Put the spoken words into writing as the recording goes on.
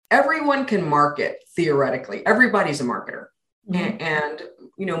everyone can market theoretically. Everybody's a marketer. Mm-hmm. And,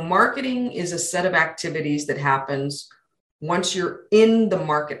 marketing is a set of activities that happens once you're in the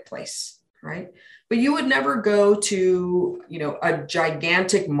marketplace, right? But you would never go to, a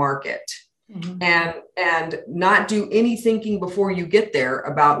gigantic market and not do any thinking before you get there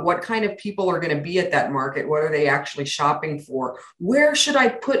about what kind of people are going to be at that market. What are they actually shopping for? Where should I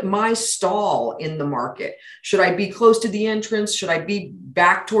put my stall in the market? Should I be close to the entrance? Should I be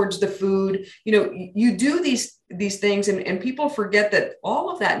back towards the food? You do these things and people forget that all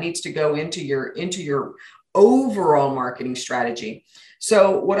of that needs to go into your overall marketing strategy.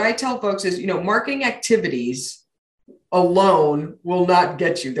 So what I tell folks is, marketing activities alone will not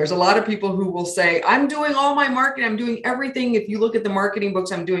get you. There's a lot of people who will say, I'm doing all my marketing, I'm doing everything. If you look at the marketing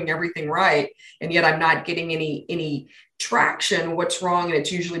books, I'm doing everything right. And yet I'm not getting any traction. What's wrong? And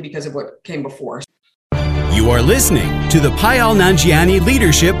it's usually because of what came before. You are listening to the Payal Nanjiani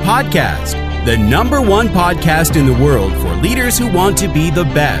Leadership Podcast, the #1 podcast in the world for leaders who want to be the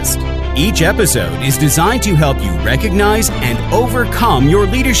best. Each episode is designed to help you recognize and overcome your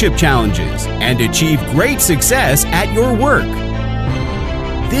leadership challenges and achieve great success at your work.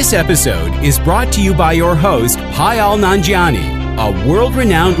 This episode is brought to you by your host, Payal Nanjiani, a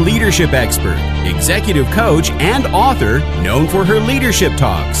world-renowned leadership expert, executive coach, and author known for her leadership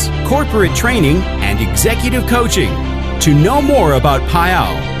talks, corporate training, and executive coaching. To know more about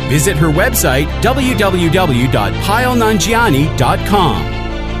Payal, visit her website, www.payalnanjiani.com.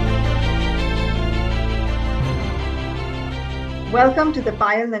 Welcome to the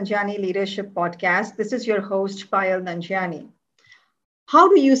Payal Nanjiani Leadership Podcast. This is your host, Payal Nanjiani. How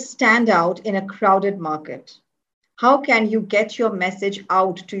do you stand out in a crowded market? How can you get your message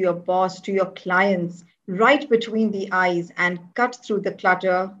out to your boss, to your clients, right between the eyes and cut through the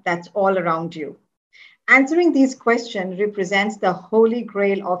clutter that's all around you? Answering these questions represents the holy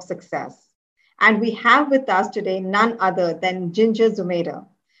grail of success. And we have with us today none other than Ginger Zumaeta.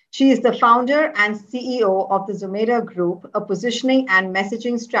 She is the founder and CEO of the Zumaeta Group, a positioning and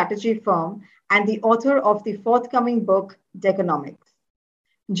messaging strategy firm, and the author of the forthcoming book, Deckonomics.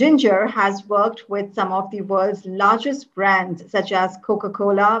 Ginger has worked with some of the world's largest brands, such as Coca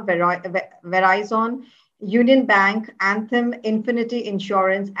Cola, Verizon, Union Bank, Anthem, Infinity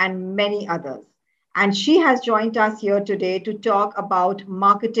Insurance, and many others. And she has joined us here today to talk about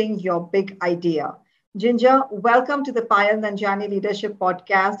marketing your big idea. Ginger, welcome to the Payal Nanjiani Leadership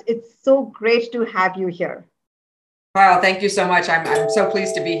Podcast. It's so great to have you here. Wow, thank you so much. I'm so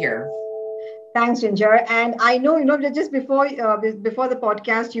pleased to be here. Thanks, Ginger. And I know, just before the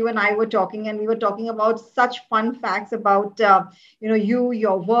podcast, you and I were talking, and we were talking about such fun facts about, you,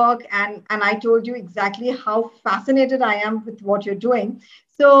 your work, and I told you exactly how fascinated I am with what you're doing.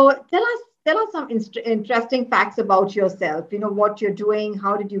 So tell us some interesting facts about yourself, what you're doing,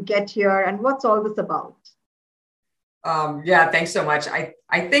 how did you get here, and what's all this about? Yeah, thanks so much. I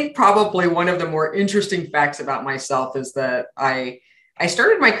think probably one of the more interesting facts about myself is that I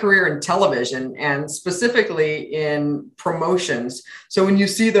started my career in television and specifically in promotions. So when you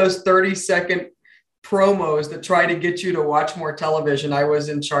see those 30-second promos that try to get you to watch more television, I was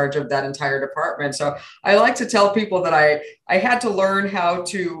in charge of that entire department. So I like to tell people that I had to learn how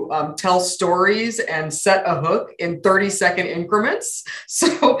to tell stories and set a hook in 30-second increments.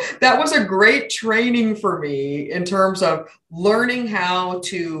 So that was a great training for me in terms of learning how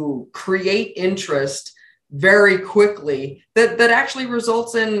to create interest very quickly that actually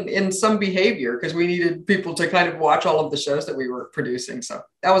results in some behavior, because we needed people to kind of watch all of the shows that we were producing. So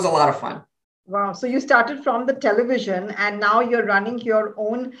that was a lot of fun. Wow. So you started from the television and now you're running your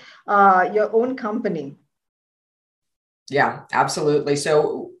own company. Yeah, absolutely.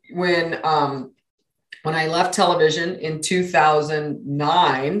 So when I left television in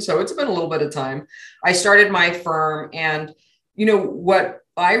 2009, so it's been a little bit of time, I started my firm. And, what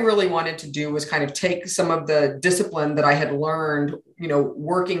I really wanted to do was kind of take some of the discipline that I had learned,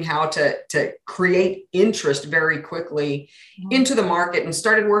 working how to create interest very quickly into the market, and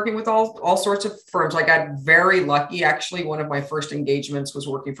started working with all sorts of firms. I got very lucky. Actually, one of my first engagements was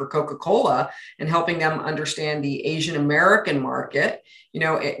working for Coca Cola and helping them understand the Asian American market,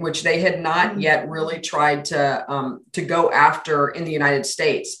 which they had not yet really tried to go after in the United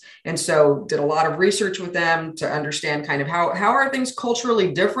States. And so did a lot of research with them to understand kind of how are things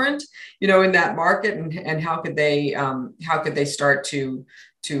culturally different, in that market, and how could they start to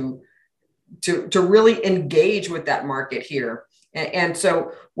really engage with that market here. And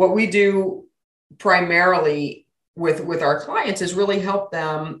so what we do primarily with our clients is really help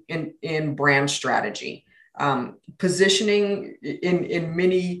them in brand strategy. Positioning in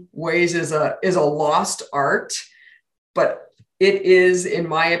many ways is a lost art, but it is, in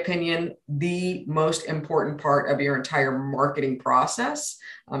my opinion, the most important part of your entire marketing process.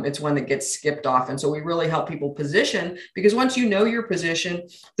 It's one that gets skipped off. And so we really help people position, because once you know your position,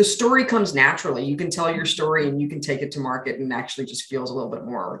 the story comes naturally. You can tell your story and you can take it to market, and actually just feels a little bit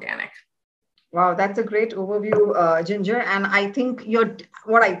more organic. Wow, that's a great overview, Ginger. And I think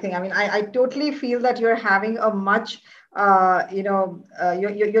I totally feel that you're having a much,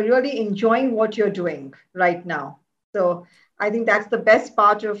 you're really enjoying what you're doing right now. So I think that's the best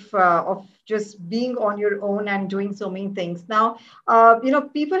part of just being on your own and doing so many things. Now,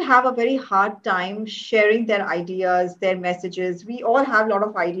 people have a very hard time sharing their ideas, their messages. We all have a lot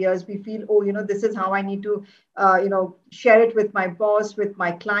of ideas. We feel, this is how I need to, share it with my boss, with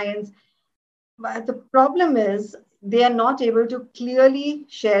my clients. But the problem is they are not able to clearly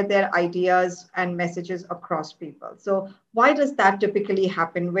share their ideas and messages across people. So why does that typically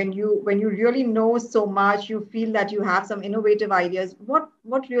happen when you really know so much, you feel that you have some innovative ideas? What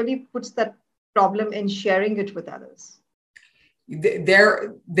really puts that problem in sharing it with others?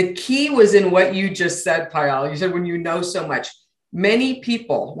 The key was in what you just said, Payal. You said when you know so much. Many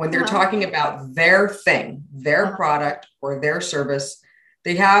people, when they're talking about their thing, their product or their service,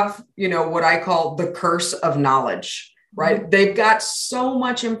 they have, what I call the curse of knowledge, right? They've got so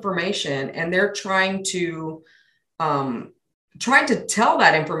much information, and they're trying to tell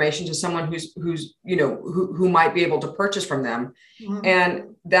that information to someone who might be able to purchase from them.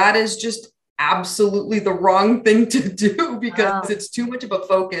 And that is just absolutely the wrong thing to do, because it's too much of a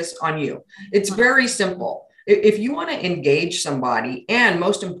focus on you. It's very simple. If you want to engage somebody, and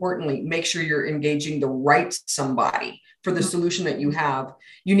most importantly, make sure you're engaging the right somebody for the solution that you have,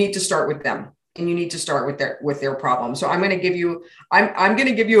 you need to start with them, and you need to start with their problem. So I'm going to give you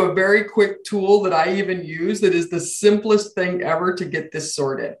a very quick tool that I even use that is the simplest thing ever to get this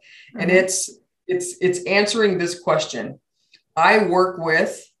sorted. And it's answering this question. I work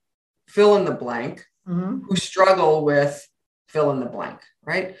with fill in the blank who struggle with fill in the blank,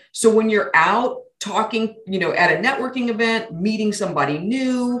 right? So when you're out talking, at a networking event, meeting somebody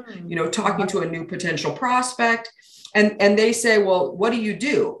new, talking to a new potential prospect, and they say, well, what do you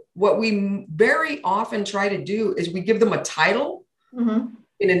do? What we very often try to do is we give them a title in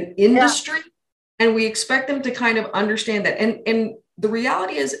an industry, and we expect them to kind of understand that. And the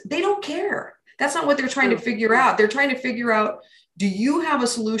reality is they don't care. That's not what they're trying to figure out. They're trying to figure out, do you have a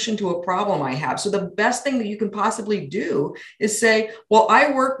solution to a problem I have? So the best thing that you can possibly do is say, well,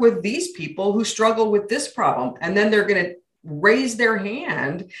 I work with these people who struggle with this problem. And then they're going to raise their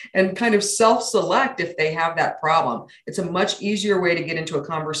hand and kind of self-select if they have that problem. It's a much easier way to get into a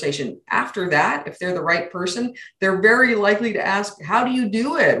conversation. After that, if they're the right person, they're very likely to ask, how do you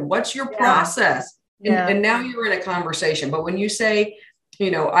do it? What's your process? And now you're in a conversation. But when you say,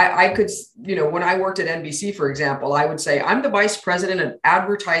 I could, when I worked at NBC, for example, I would say, I'm the vice president of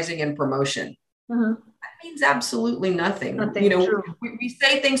advertising and promotion. That means absolutely nothing. We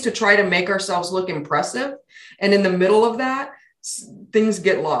say things to try to make ourselves look impressive. And in the middle of that, things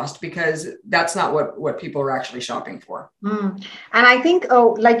get lost, because that's not what people are actually shopping for. And I think,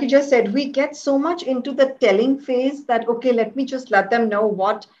 like you just said, we get so much into the telling phase that, okay, let me just let them know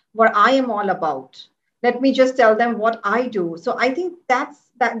what I am all about. Let me just tell them what I do. So I think that's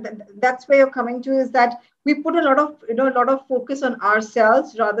where you're coming to, is that we put a lot of focus on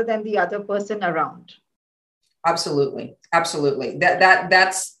ourselves rather than the other person around. Absolutely. That's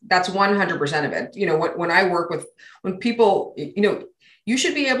 100% of it. When I work when people, you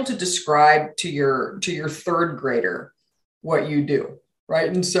should be able to describe to your third grader what you do. Right.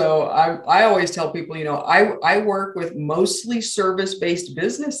 And so I always tell people, I work with mostly service-based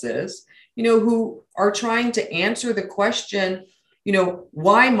businesses, who are trying to answer the question,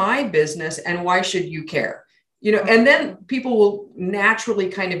 why my business and why should you care? And then people will naturally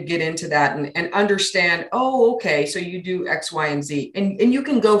kind of get into that and understand, oh, okay, so you do X, Y, and Z, and you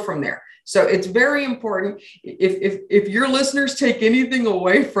can go from there. So it's very important. If your listeners take anything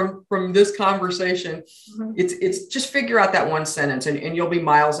away from this conversation, it's just figure out that one sentence, and you'll be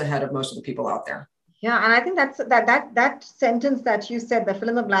miles ahead of most of the people out there. Yeah, and I think that sentence that you said, the fill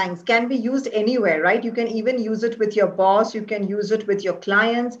in the blanks, can be used anywhere, right? You can even use it with your boss. You can use it with your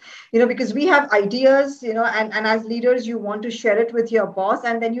clients, because we have ideas, and as leaders, you want to share it with your boss,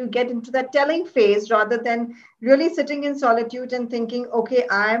 and then you get into that telling phase rather than really sitting in solitude and thinking, okay,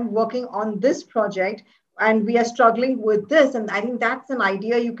 I'm working on this project and we are struggling with this. And I think that's an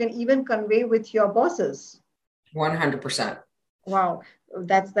idea you can even convey with your bosses. 100%. Wow.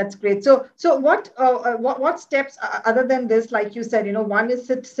 That's great. So what steps other than this, like you said, one is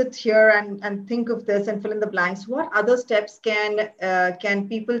sit here and think of this and fill in the blanks. What other steps can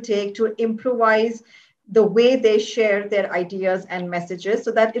people take to improvise the way they share their ideas and messages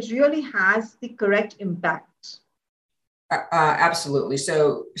so that it really has the correct impact? Absolutely.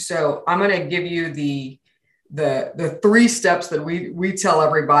 So I'm going to give you the three steps that we tell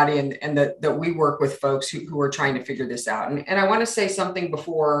everybody and that we work with folks who are trying to figure this out. And I want to say something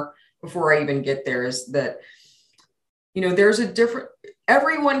before I even get there is that, there's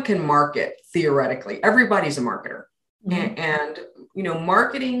everyone can market theoretically. Everybody's a marketer. Mm-hmm. And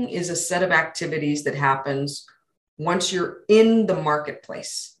marketing is a set of activities that happens once you're in the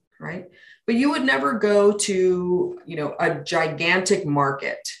marketplace, right? But you would never go to, a gigantic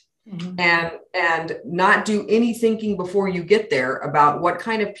market mm-hmm. and not do any thinking before you get there about what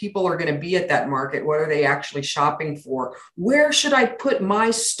kind of people are going to be at that market. What are they actually shopping for? Where should I put my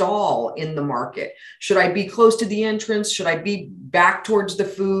stall in the market? Should I be close to the entrance? Should I be back towards the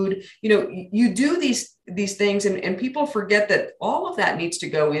food? You do these things and people forget that all of that needs to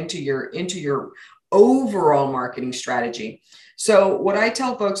go into your overall marketing strategy. So what I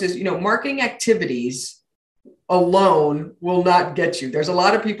tell folks is, marketing activities alone will not get you. There's a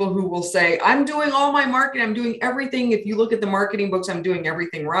lot of people who will say, I'm doing all my marketing, I'm doing everything. If you look at the marketing books, I'm doing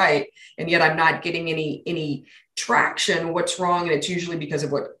everything right. And yet I'm not getting any traction. What's wrong? And it's usually because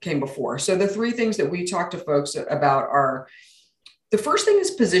of what came before. So the three things that we talk to folks about are, the first thing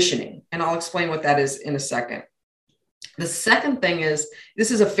is positioning. And I'll explain what that is in a second. The second thing is,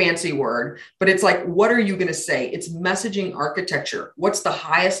 this is a fancy word, but it's like, what are you going to say? It's messaging architecture. What's the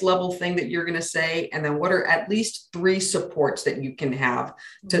highest level thing that you're going to say? And then what are at least three supports that you can have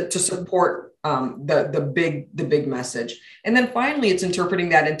to support the big message? And then finally, it's interpreting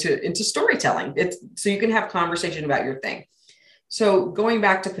that into storytelling. It's so you can have conversation about your thing. So going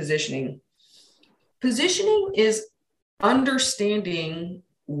back to positioning is understanding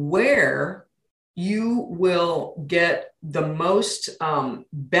where you will get the most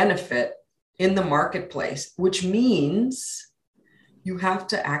benefit in the marketplace, which means you have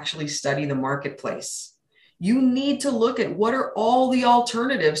to actually study the marketplace. You need to look at what are all the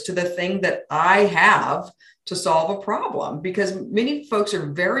alternatives to the thing that I have to solve a problem, because many folks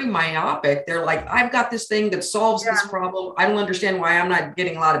are very myopic. They're like, I've got this thing that solves this problem. I don't understand why I'm not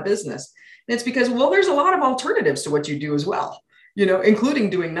getting a lot of business. And it's because, there's a lot of alternatives to what you do as well, including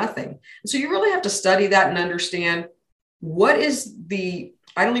doing nothing. So you really have to study that and understand what is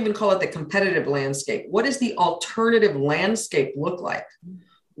I don't even call it the competitive landscape. What does the alternative landscape look like?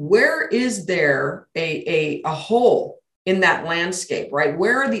 Where is there a hole in that landscape, right?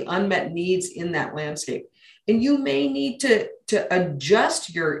 Where are the unmet needs in that landscape? And you may need to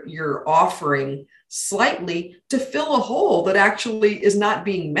adjust your offering slightly to fill a hole that actually is not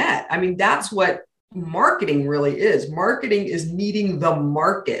being met. I mean, that's what marketing really is. Marketing is meeting the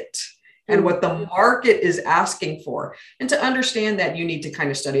market and what the market is asking for. And to understand that, you need to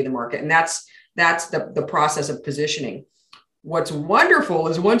kind of study the market. And that's the process of positioning. What's wonderful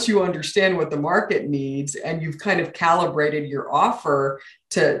is once you understand what the market needs and you've kind of calibrated your offer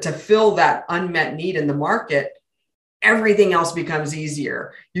to fill that unmet need in the market, everything else becomes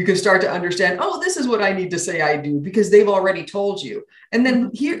easier. You can start to understand, this is what I need to say I do because they've already told you. And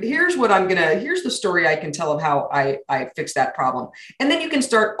then here's the story I can tell of how I fix that problem. And then you can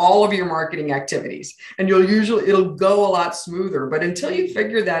start all of your marketing activities and it'll go a lot smoother. But until you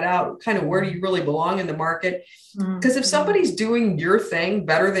figure that out, kind of where do you really belong in the market? Because if somebody's doing your thing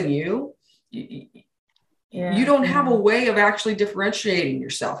better than you don't have a way of actually differentiating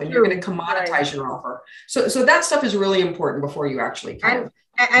yourself, and you're going to commoditize your offer. So that stuff is really important before you actually can.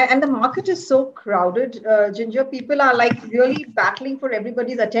 And the market is so crowded, Ginger. People are like really battling for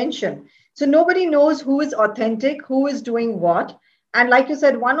everybody's attention. So nobody knows who is authentic, who is doing what. And like you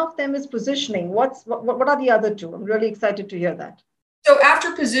said, one of them is positioning. What are the other two? I'm really excited to hear that. So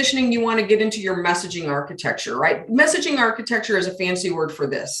after positioning, you want to get into your messaging architecture, right? Messaging architecture is a fancy word for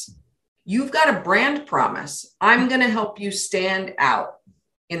this. You've got a brand promise. I'm going to help you stand out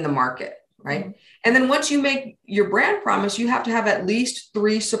in the market, right? Mm-hmm. And then once you make your brand promise, you have to have at least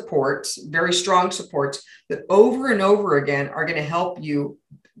three supports, very strong supports that over and over again are going to help you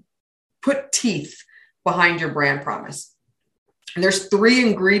put teeth behind your brand promise. And there's three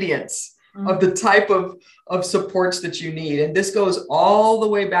ingredients of the type of supports that you need. And this goes all the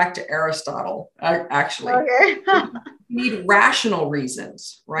way back to Aristotle, actually. Okay. You need rational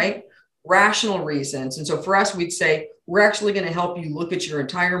reasons, right? Rational reasons. And so for us, we'd say, we're actually going to help you look at your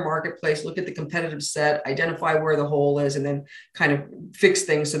entire marketplace, look at the competitive set, identify where the hole is, and then kind of fix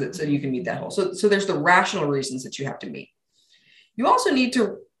things so you can meet that hole. So there's the rational reasons that you have to meet. You also need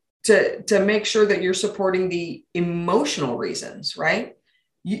to make sure that you're supporting the emotional reasons, right?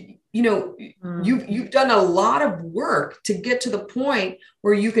 you've done a lot of work to get to the point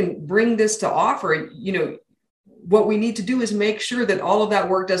where you can bring this to offer. What we need to do is make sure that all of that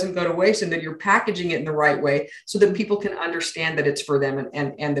work doesn't go to waste and that you're packaging it in the right way so that people can understand that it's for them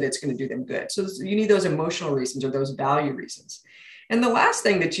and that it's going to do them good. So you need those emotional reasons or those value reasons. And the last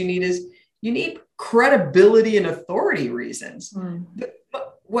thing that you need is you need credibility and authority reasons.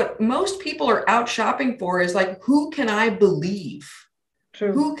 What most people are out shopping for is like, who can I believe?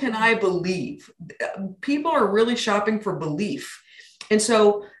 True. Who can I believe? People are really shopping for belief. And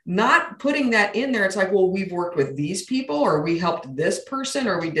so not putting that in there, it's like, well, we've worked with these people, or we helped this person,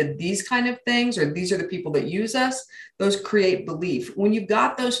 or we did these kind of things, or these are the people that use us. Those create belief. When you've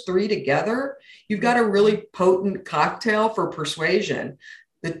got those three together, you've got a really potent cocktail for persuasion.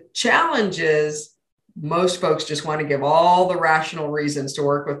 The challenge is most folks just want to give all the rational reasons to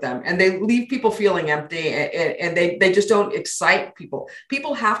work with them, and they leave people feeling empty, and they just don't excite people.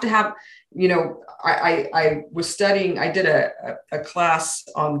 People have to have, I was studying, I did a class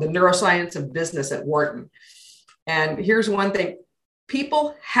on the neuroscience of business at Wharton. And here's one thing: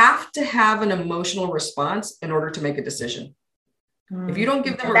 people have to have an emotional response in order to make a decision. If you don't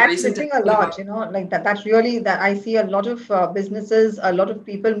give them a reason to a lot, like that, that's really that I see a lot of businesses, a lot of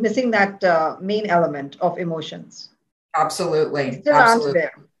people missing that main element of emotions. Absolutely. They still aren't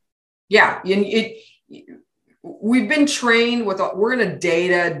there. Yeah. We've been trained we're in a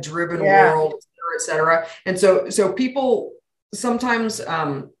data driven world, et cetera. And so people sometimes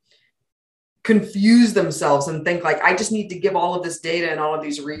confuse themselves and think like, I just need to give all of this data and all of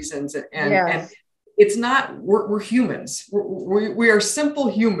these reasons. And it's not, we're humans. We are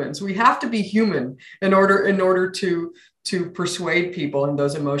simple humans. We have to be human in order to persuade people. And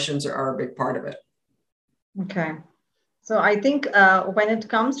those emotions are a big part of it. Okay. So I think when it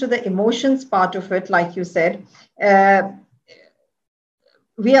comes to the emotions part of it, like you said,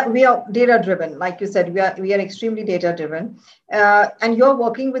 we are data driven. Like you said, we are extremely data driven. And you're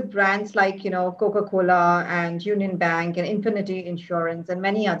working with brands like, Coca Cola and Union Bank and Infinity Insurance and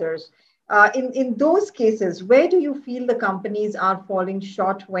many others. In those cases, where do you feel the companies are falling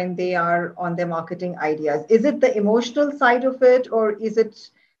short when they are on their marketing ideas? Is it the emotional side of it, or is it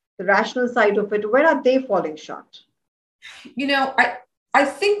the rational side of it? Where are they falling short? I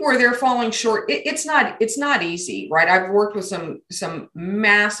think where they're falling short, it's not easy, right? I've worked with some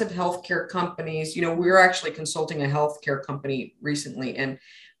massive healthcare companies. We were actually consulting a healthcare company recently. And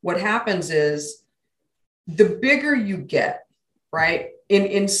what happens is the bigger you get, right?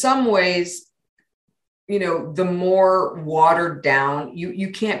 In some ways, the more watered down,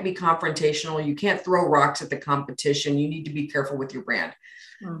 you can't be confrontational. You can't throw rocks at the competition. You need to be careful with your brand.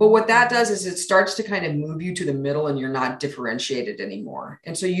 Mm-hmm. But what that does is it starts to kind of move you to the middle, and you're not differentiated anymore.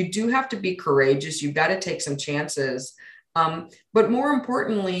 And so you do have to be courageous. You've got to take some chances. But more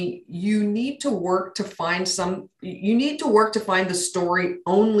importantly, you need to work to find the story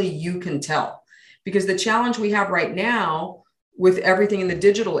only you can tell. Because the challenge we have right now with everything in the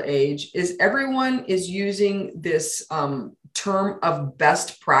digital age is everyone is using this term of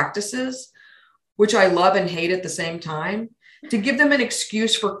best practices, which I love and hate at the same time, to give them an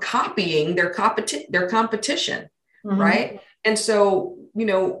excuse for copying their competition, mm-hmm. right? And so,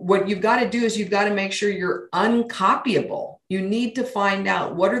 what you've got to do is you've got to make sure you're uncopyable. You need to find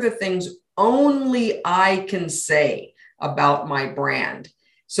out what are the things only I can say about my brand,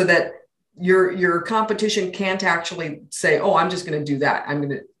 so that your competition can't actually say, oh, I'm just going to do that.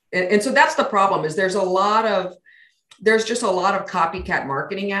 And so that's the problem, is there's just a lot of copycat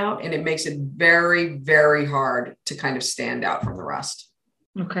marketing out, and it makes it very, very hard to kind of stand out from the rest.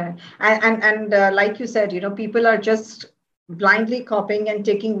 Okay. And like you said, people are just blindly copying and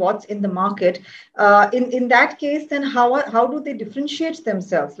taking what's in the market. In that case, then how do they differentiate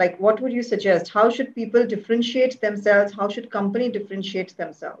themselves? Like, what would you suggest? How should people differentiate themselves? How should company differentiate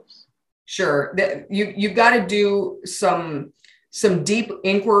themselves? Sure. You've got to do some deep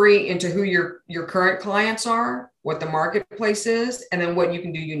inquiry into who your current clients are, what the marketplace is, and then what you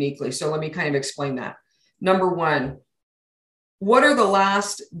can do uniquely. So let me kind of explain that. Number one, what are the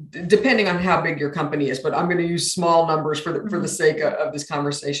last, depending on how big your company is, but I'm going to use small numbers for the sake of this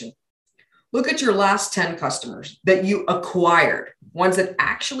conversation. Look at your last 10 customers that you acquired, ones that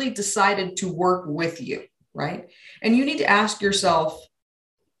actually decided to work with you, right? And you need to ask yourself,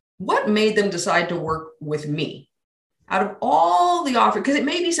 what made them decide to work with me? Out of all the offers, because it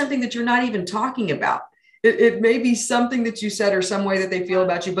may be something that you're not even talking about. It may be something that you said or some way that they feel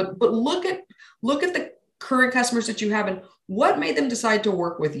about you, but look at the current customers that you have and what made them decide to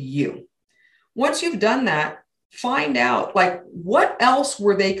work with you. Once you've done that, find out, like, what else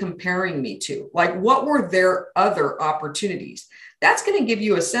were they comparing me to? Like, what were their other opportunities? That's going to give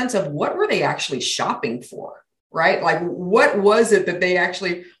you a sense of what were they actually shopping for, right? Like, what was it that they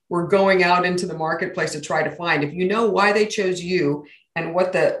actually were going out into the marketplace to try to find? If you know why they chose you and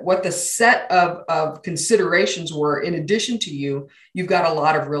what the set of considerations were in addition to you, you've got a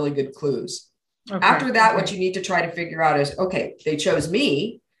lot of really good clues. Okay. After that, what you need to try to figure out is, okay, they chose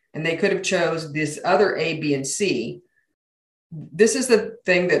me and they could have chose this other A, B, and C. This is the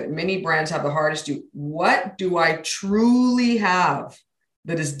thing that many brands have the hardest to do. What do I truly have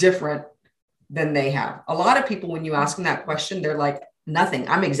that is different than they have? A lot of people, when you ask them that question, they're like, nothing.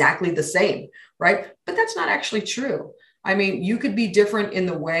 I'm exactly the same, right? But that's not actually true. I mean, you could be different in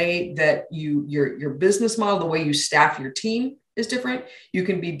the way that your business model, the way you staff your team is different. You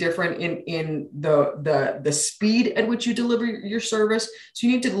can be different in the speed at which you deliver your service. So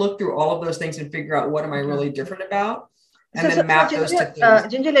you need to look through all of those things and figure out, what am I really different about? And then map those to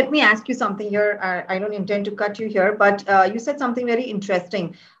things. Ginger, let me ask you something here. I don't intend to cut you here, but you said something very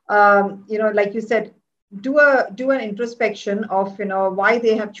interesting. Like you said, do an introspection of, why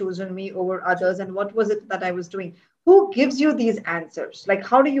they have chosen me over others and what was it that I was doing. Who gives you these answers? Like,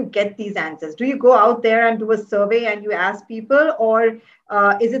 how do you get these answers? Do you go out there and do a survey and you ask people, or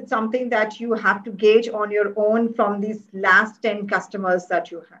is it something that you have to gauge on your own from these last 10 customers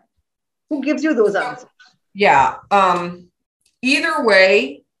that you had? Who gives you those answers? Yeah. Either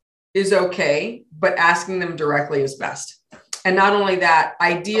way is okay, but asking them directly is best. And not only that,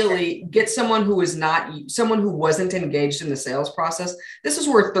 ideally get someone who wasn't engaged in the sales process. This is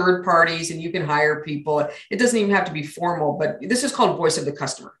where third parties, and you can hire people. It doesn't even have to be formal, but this is called voice of the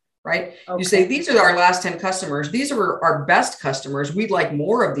customer, right? Okay. You say, these are our last 10 customers. These are our best customers. We'd like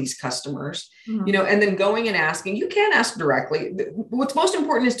more of these customers, and then going and asking. You can ask directly. What's most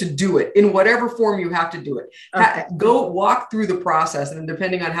important is to do it in whatever form you have to do it. Okay. Go walk through the process. And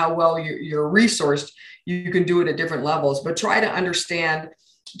depending on how well you're resourced, you can do it at different levels, but try to understand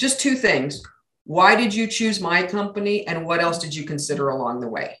just two things. Why did you choose my company? And what else did you consider along the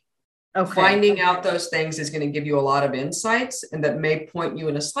way? Okay. Finding out those things is going to give you a lot of insights, and that may point you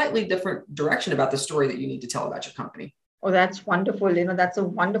in a slightly different direction about the story that you need to tell about your company. Oh, that's wonderful. That's a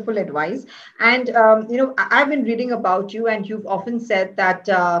wonderful advice. And, I've been reading about you, and you've often said that,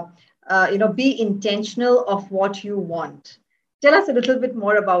 be intentional of what you want. Tell us a little bit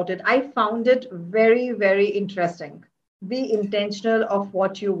more about it. I found it very, very interesting. Be intentional of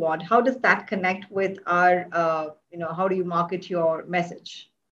what you want. How does that connect with our, how do you market your message?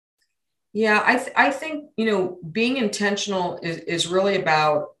 Yeah, I think, being intentional is really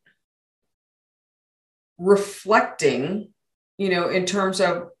about reflecting, in terms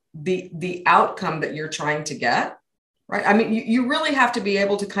of the outcome that you're trying to get, right? I mean, you really have to be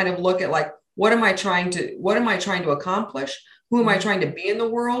able to kind of look at, like, what am I trying to accomplish? Who am I trying to be in the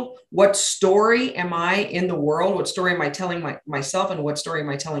world? What story am I in the world? What story am I telling myself, and what story am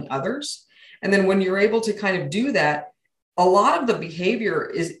I telling others? And then when you're able to kind of do that, a lot of the behavior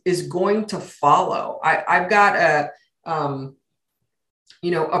is going to follow. I've got a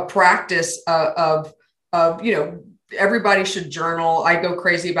practice of everybody should journal. I go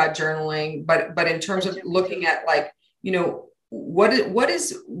crazy about journaling, but in terms of looking at, like,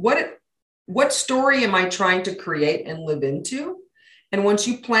 what story am I trying to create and live into? And once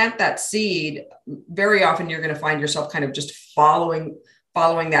you plant that seed, very often you're going to find yourself kind of just following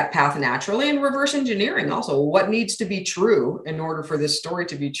that path naturally, and reverse engineering also what needs to be true in order for this story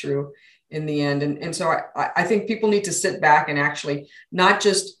to be true in the end. And so I think people need to sit back and actually not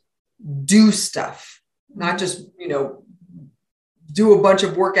just do stuff, not just, do a bunch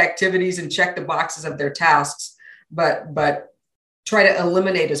of work activities and check the boxes of their tasks, but try to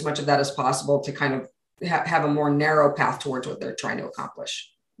eliminate as much of that as possible to kind of have a more narrow path towards what they're trying to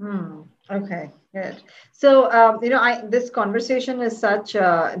accomplish. Okay, good. So, this conversation is such,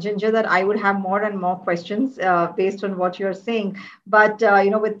 Ginger, that I would have more and more questions based on what you're saying. But,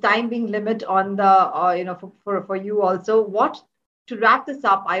 with time being limit on the, for you also, to wrap this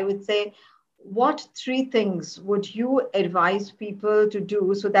up, I would say, what 3 things would you advise people to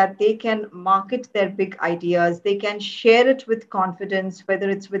do so that they can market their big ideas, they can share it with confidence, whether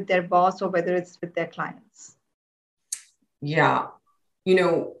it's with their boss or whether it's with their clients? Yeah.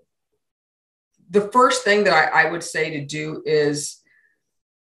 The first thing that I would say to do is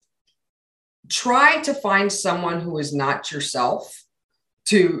try to find someone who is not yourself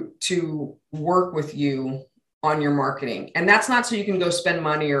to work with you on your marketing. And that's not so you can go spend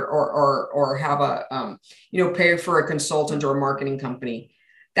money or have a, pay for a consultant or a marketing company.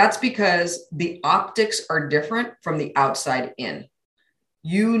 That's because the optics are different from the outside in.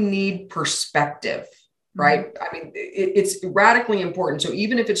 You need perspective right? I mean, it's radically important. So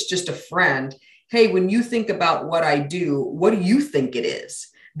even if it's just a friend, hey, when you think about what I do, what do you think it is?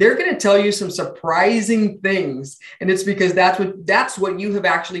 They're going to tell you some surprising things. And it's because that's what you have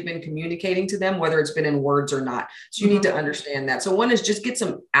actually been communicating to them, whether it's been in words or not. So you need to understand that. So one is just get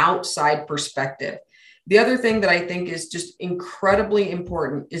some outside perspective. The other thing that I think is just incredibly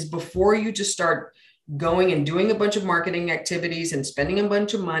important is before you just start going and doing a bunch of marketing activities and spending a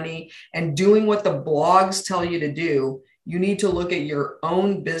bunch of money and doing what the blogs tell you to do, you need to look at your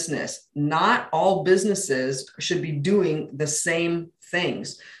own business. Not all businesses should be doing the same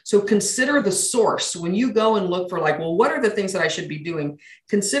things. So consider the source. When you go and look for like, well, what are the things that I should be doing?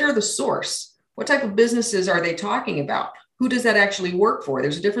 Consider the source. What type of businesses are they talking about? Who does that actually work for?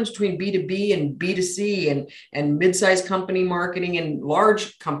 There's a difference between B2B and B2C and mid-sized company marketing and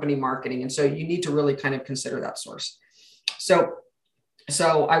large company marketing. And so you need to really kind of consider that source. So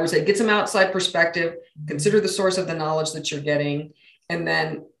I would say get some outside perspective, consider the source of the knowledge that you're getting. And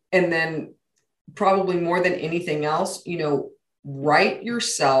then probably more than anything else, write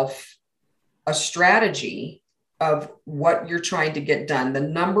yourself a strategy of what you're trying to get done. The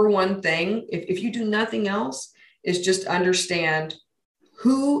number one thing, if you do nothing else, is just understand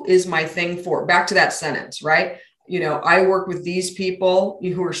who is my thing for. Back to that sentence, right? I work with these people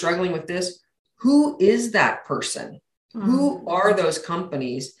who are struggling with this. Who is that person? Who are those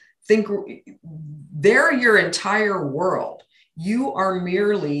companies? Think they're your entire world. You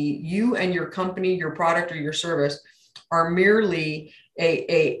and your company, your product or your service are merely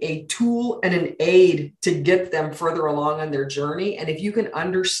a tool and an aid to get them further along on their journey. And if you can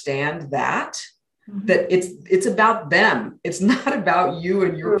understand that it's about them, it's not about you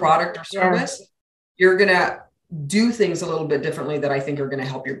and your product or service, you're going to do things a little bit differently that I think are going to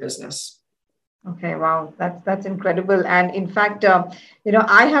help your business. Okay, wow, that's incredible. And in fact,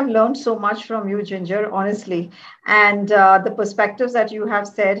 I have learned so much from you, Ginger, honestly. And the perspectives that you have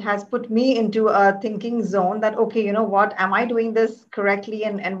said has put me into a thinking zone that, okay, you know what, am I doing this correctly?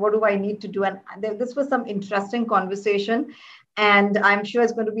 And what do I need to do? And this was some interesting conversation. And I'm sure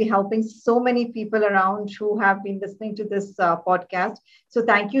it's going to be helping so many people around who have been listening to this podcast. So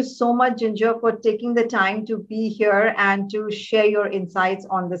thank you so much, Ginger, for taking the time to be here and to share your insights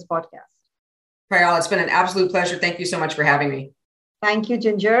on this podcast. Payal, it's been an absolute pleasure. Thank you so much for having me. Thank you,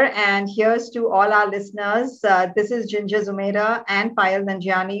 Ginger. And here's to all our listeners. This is Ginger Zumaeta and Payal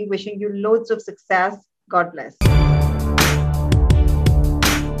Nanjiani wishing you loads of success. God bless.